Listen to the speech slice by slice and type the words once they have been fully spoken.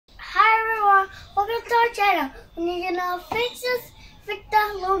our channel. We're gonna fix this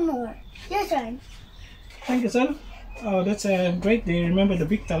VICTA lawnmower. Your turn. Thank you, son. Oh, that's great. They remember the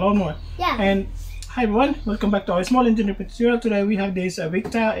VICTA lawnmower. Yeah. And hi everyone, welcome back to our small engine repair tutorial. Today we have this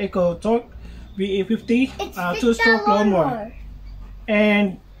VICTA Eco Torque VE50 two-stroke lawnmower,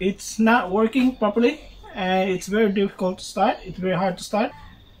 and it's not working properly, and it's very difficult to start. It's very hard to start,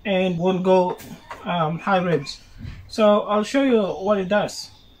 and won't go high revs. So I'll show you what it does.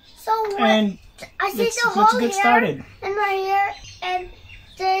 So what? And I see the let's hole get here, started. and right here, and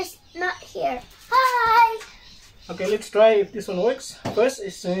there's not here. Hi. Okay, let's try if this one works. First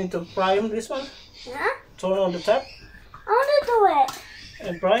is we need to prime this one. Yeah. Turn on the tap. I want to do it.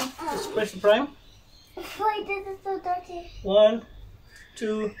 And prime. Just press the prime. Wait, this is so dirty. 1,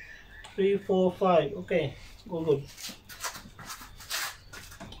 2, 3, 4, 5. Okay, all good.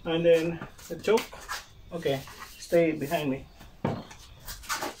 And then the choke. Okay, stay behind me.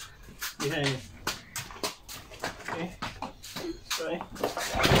 Behind me. Okay, try.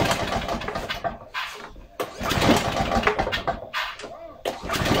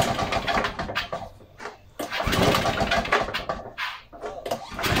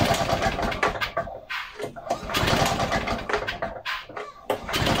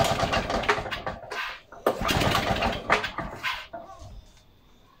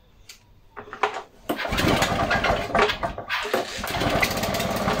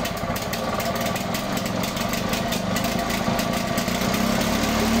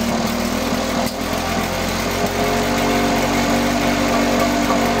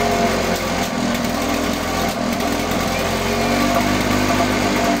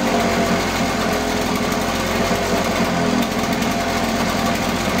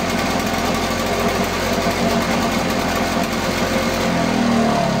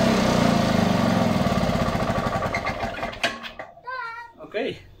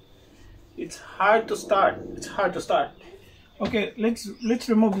 Okay, it's hard to start. It's hard to start. Okay, let's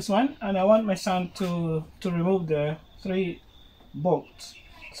remove this one, and I want my son to remove the 3 bolts.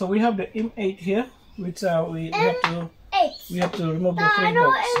 So we have the M8 here, which we have to remove the 3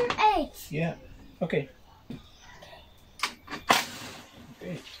 bolts. M8. Yeah. Okay.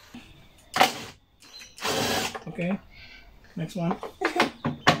 Okay. Okay. Next one.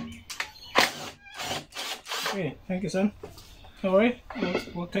 Okay. Thank you, son. Don't worry,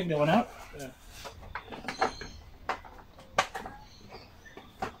 we'll take that one out. Yeah.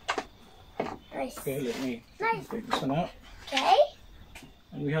 Nice. Okay, let me take this one out. Okay.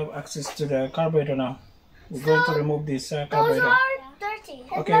 And we have access to the carburetor now. We're going to remove this carburetor. Those are dirty.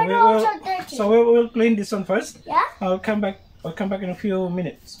 Okay, dirty. So we'll clean this one first. Yeah. I'll come back in a few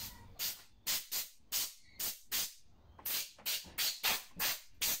minutes.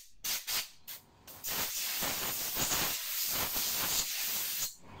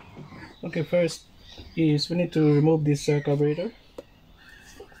 Okay, first is we need to remove this carburetor.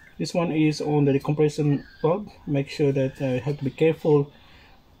 This one is on the decompression valve. Make sure that you have to be careful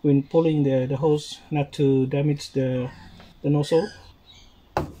when pulling the hose not to damage the nozzle.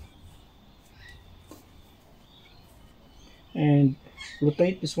 And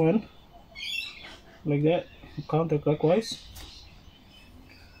rotate this one like that, counterclockwise.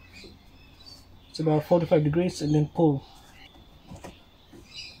 It's about 45 degrees, and then pull.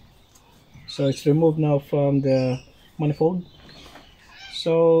 So it's removed now from the manifold.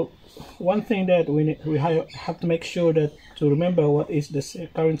 So one thing that we have to make sure that to remember what is the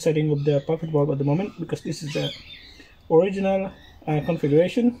current setting of the pocket valve at the moment, because this is the original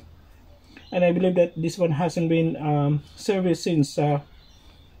configuration, and I believe that this one hasn't been serviced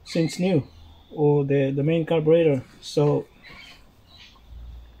since new, or the main carburetor. So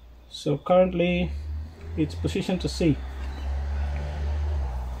currently it's positioned to C.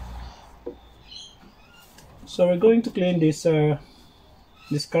 So we're going to clean this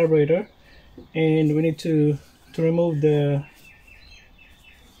this carburetor, and we need to remove the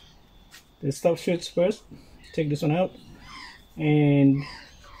stop chutes first. Take this one out, and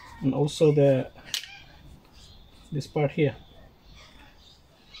also this part here.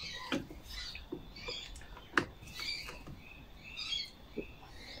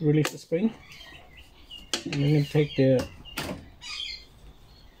 Release the spring, and then take the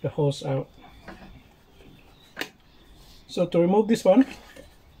hose out. So to remove this one,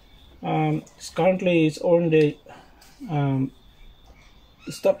 currently it's on the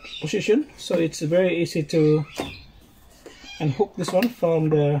stop position, so it's very easy to unhook this one from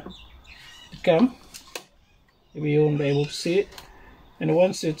the cam. Maybe you won't be able to see it, and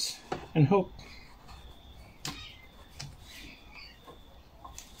once it's unhooked,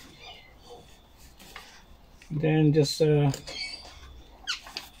 then just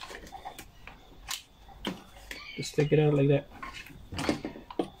Just take it out like that.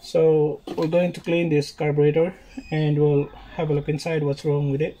 So we're going to clean this carburetor and we'll have a look inside what's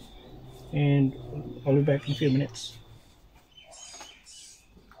wrong with it, and I'll be back in a few minutes.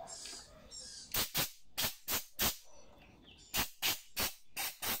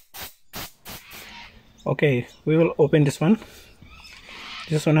 Okay, we will open this one.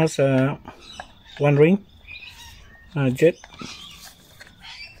 This one has one ring jet.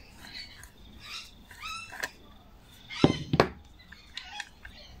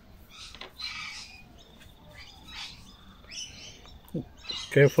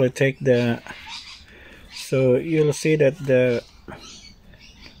 Carefully take the, so you'll see that the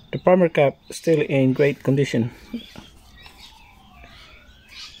primer cap is still in great condition.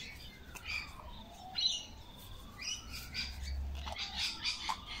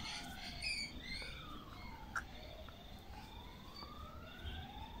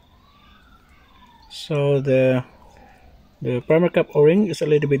 So the primer cap o-ring is a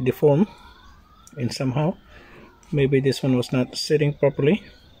little bit deformed and somehow maybe this one was not sitting properly,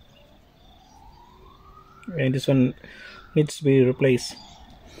 and this one needs to be replaced.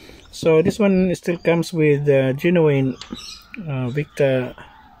 So this one still comes with genuine VICTA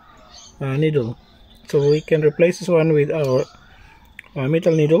needle, so we can replace this one with our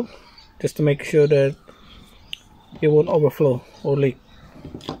metal needle just to make sure that it won't overflow or leak.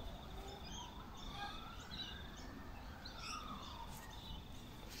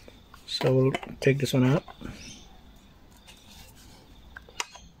 So we'll take this one out.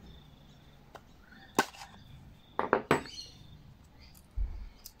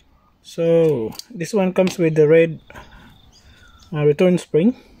 So this one comes with the red return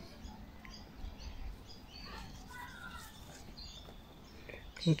spring.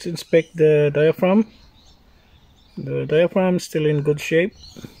 Let's inspect the diaphragm. The diaphragm is still in good shape,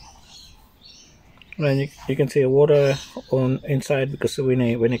 and you can see water on inside because when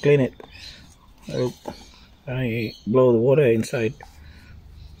I clean it, I blow the water inside.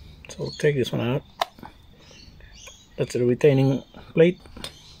 So I'll take this one out. That's a retaining plate,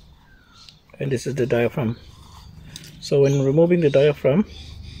 and this is the diaphragm. So when removing the diaphragm,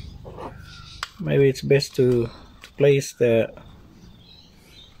 maybe it's best to place the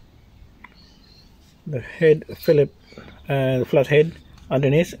head Phillip the flat head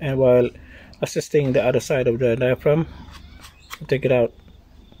underneath, and while assisting the other side of the diaphragm, take it out.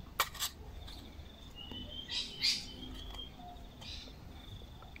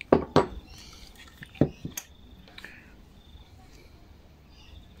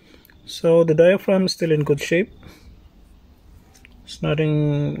 So the diaphragm is still in good shape. There's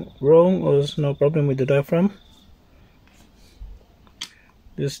nothing wrong, or there's no problem with the diaphragm.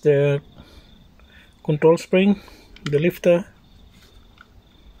 This is the control spring, the lifter,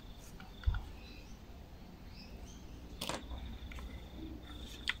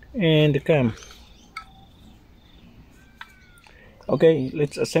 and the cam. Okay,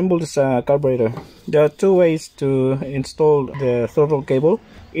 let's assemble this carburetor. There are two ways to install the throttle cable.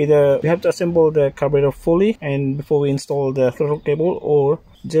 Either we have to assemble the carburetor fully and before we install the throttle cable, or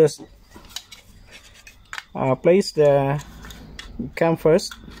just place the cam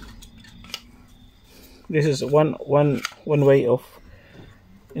first. This is one way of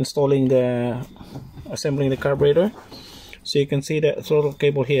installing assembling the carburetor. So you can see the throttle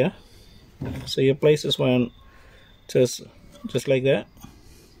cable here. So you place this one just like that,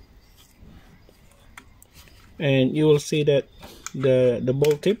 and you will see that the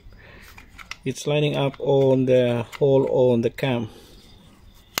bolt tip, it's lining up on the hole on the cam.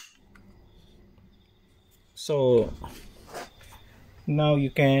 So now you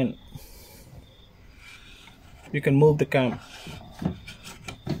can move the cam.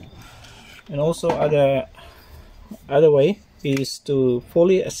 And also other way is to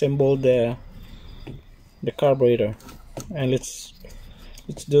fully assemble the carburetor, and let's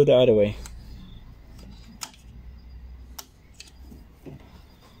do the other way.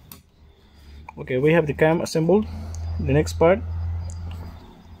 Okay, we have the cam assembled. The next part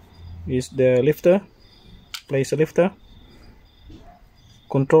is the lifter. Place a lifter,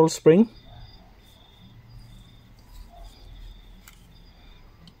 control spring,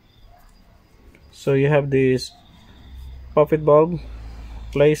 so you have this poppet bulb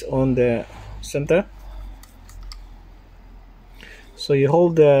placed on the center. So you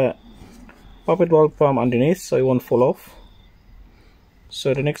hold the poppet bulb from underneath so it won't fall off.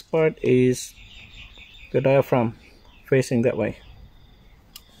 So the next part is the diaphragm facing that way.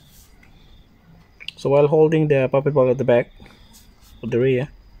 So while holding the poppet bulb at the back of the rear,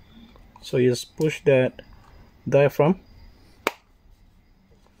 so you just push that diaphragm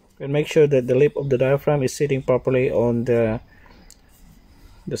and make sure that the lip of the diaphragm is sitting properly on the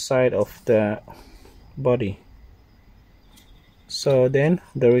side of the body. So then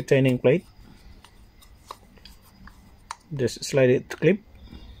the retaining plate, just slide it to clip.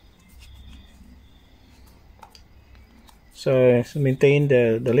 So maintain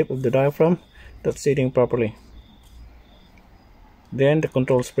the lip of the diaphragm that's sitting properly. Then the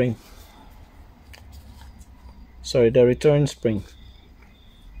control spring, sorry, the return spring.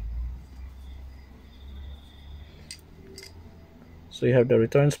 So you have the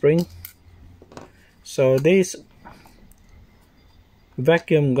return spring. So this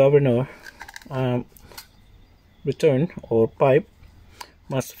vacuum governor return or pipe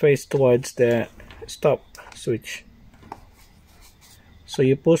must face towards the stop switch. So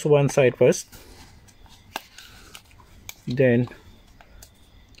you push one side first, then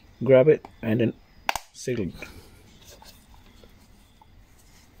grab it and then seal it.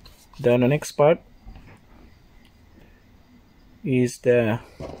 Then the next part is the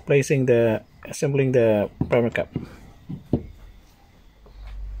assembling the primer cap.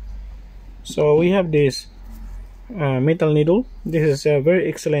 So we have this metal needle. This is very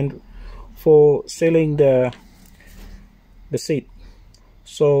excellent for sealing the seat.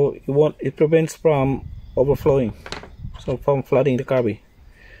 So it prevents from overflowing, so from flooding the carby.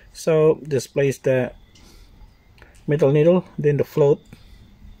 So just place the metal needle, then the float,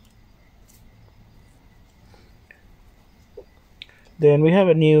 then we have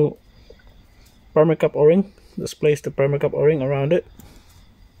a new primer cap o-ring. Just place the primer cap o-ring around it,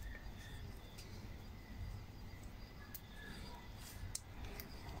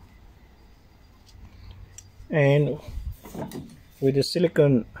 and with the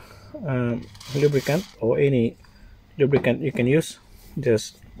silicone lubricant or any lubricant you can use,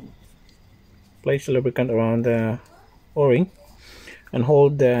 just place the lubricant around the o-ring and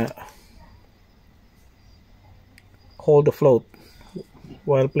hold the float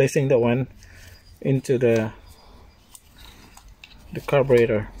while placing the one into the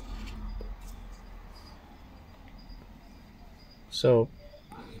carburetor. So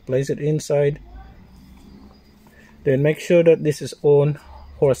place it inside. Then make sure that this is on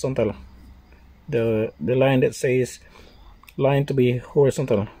horizontal. The line that says line to be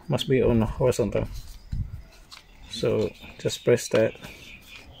horizontal must be on horizontal. So just press that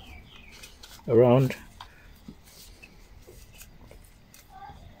around.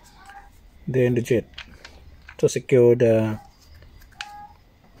 Then the jet to secure the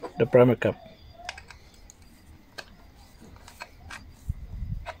primer cap.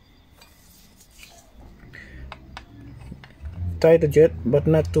 Tie the jet, but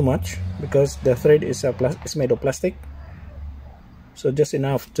not too much, because the thread is made of plastic. So just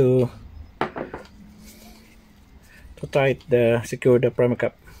enough to secure the primer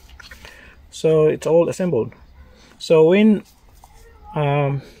cap. So it's all assembled. So when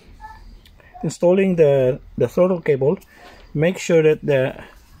installing the throttle cable, make sure that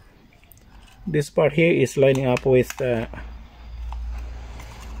this part here is lining up with the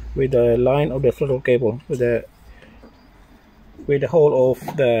line of the throttle cable, with the hole of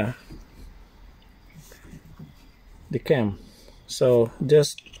the cam. So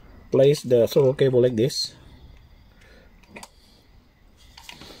just place the throttle cable like this,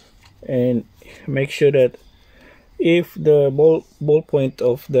 and make sure that if the ball point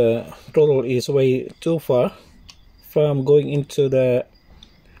of the throttle is way too far from going into the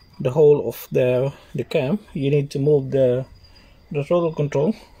hole of the cam, you need to move the throttle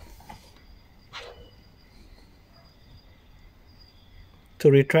control to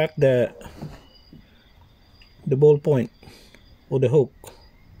retract the ball point or the hook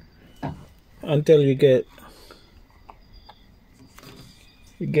until you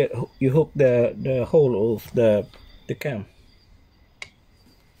hook the hole of the cam.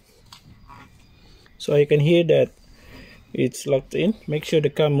 So you can hear that it's locked in. Make sure the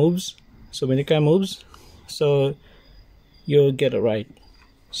cam moves. So when the cam moves, so you'll get it right.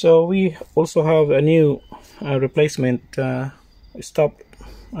 So we also have a new replacement stop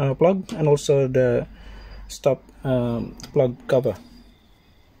plug, and also the stop plug cover.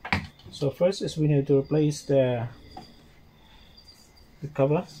 So first is we need to replace the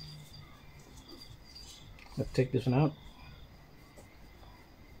cover. Let's take this one out,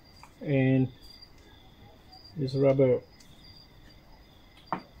 and this rubber,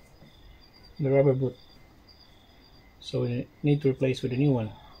 the rubber boot, so we need to replace with a new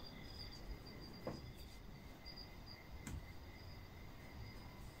one.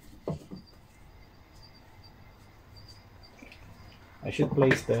 I should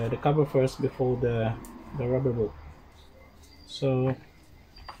place the cover first before the rubber boot. So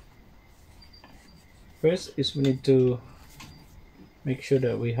First is we need to make sure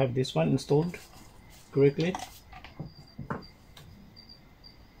that we have this one installed correctly.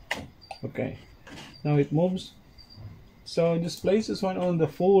 Okay, now it moves. So just place this one on the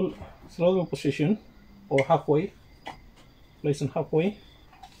full throttle position, or halfway. Place it halfway,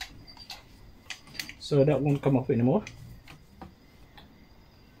 so that won't come off anymore.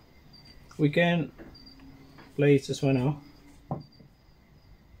 We can place this one now.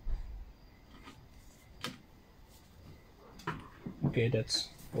 Okay, that's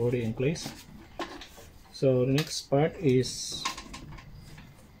already in place. So the next part is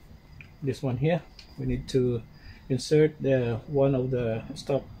this one here. We need to insert the one of the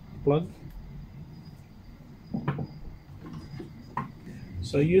stop plug.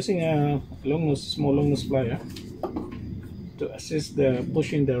 So using a small long nose plier to assist the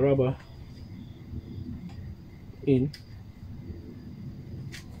pushing the rubber in,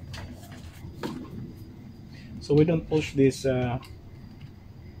 so we don't push this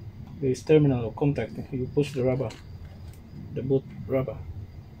terminal or contact. You push the rubber, the boot rubber,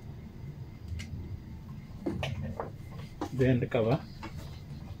 then the cover.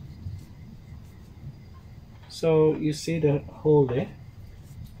 So you see the hole there.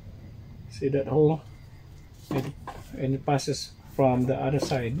 See that hole, and it passes from the other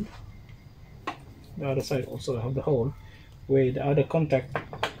side. The other side also have the hole where the other contact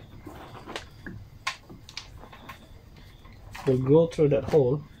will go through that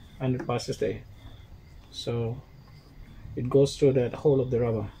hole, and it passes there. So it goes through that hole of the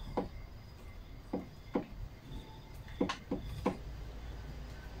rubber.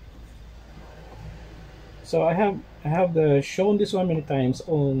 So I have shown this one many times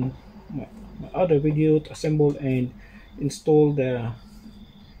on my other video to assemble and install the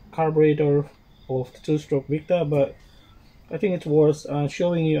carburetor of the two-stroke VICTA, but I think it's worth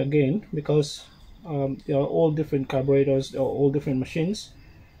showing you again, because they are all different carburetors, they are all different machines.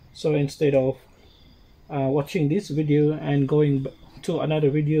 So instead of watching this video and going to another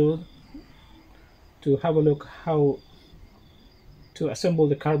video to have a look how to assemble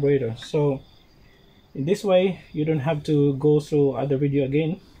the carburetor, so in this way you don't have to go through other video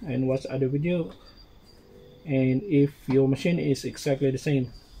again and watch other video, and if your machine is exactly the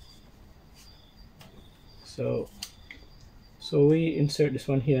same. So we insert this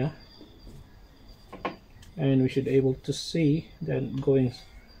one here, and we should be able to see that going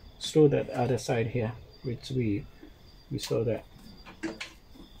through that other side here, which we saw that.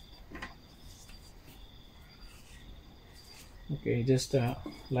 Okay, just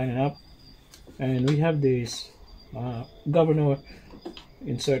line it up, and we have this governor,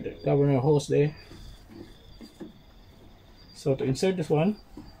 insert the governor hose there. So to insert this one,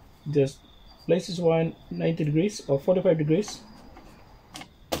 just place this one 90 degrees or 45 degrees.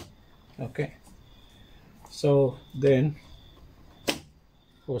 Okay, so then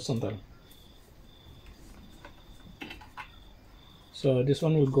horizontal. So this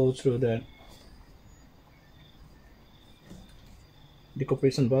one will go through the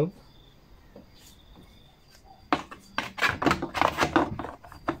decompression valve.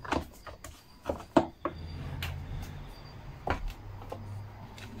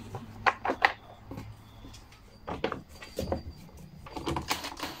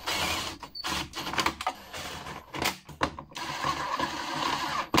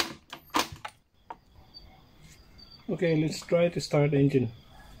 Okay, let's try to start the engine.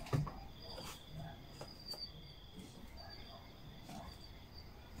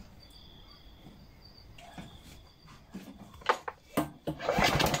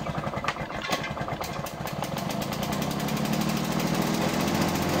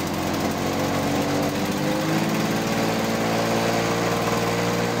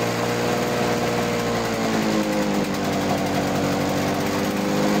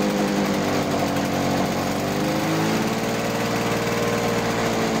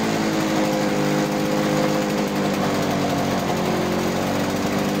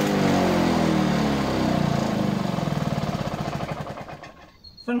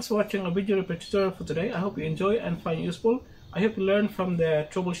 Thanks for watching a video repair tutorial for today. I hope you enjoy and find it useful. I hope you learn from the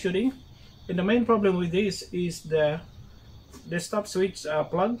troubleshooting. And the main problem with this is the stop switch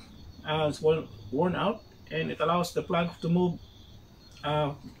plug is worn out, and it allows the plug to move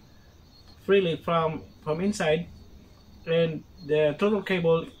freely from inside, and the throttle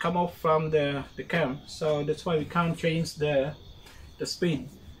cable come off from the cam. So that's why we can't change the speed.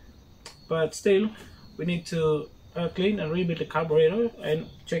 But still, we need to clean and rebuild the carburetor and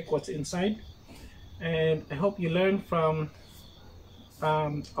check what's inside. And I hope you learned from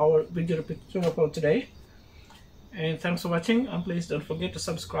our video tutorial for today. And thanks for watching, and please don't forget to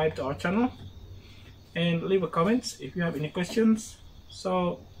subscribe to our channel. and leave a comment if you have any questions.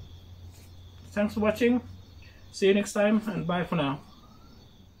 So thanks for watching, see you next time, and bye for now.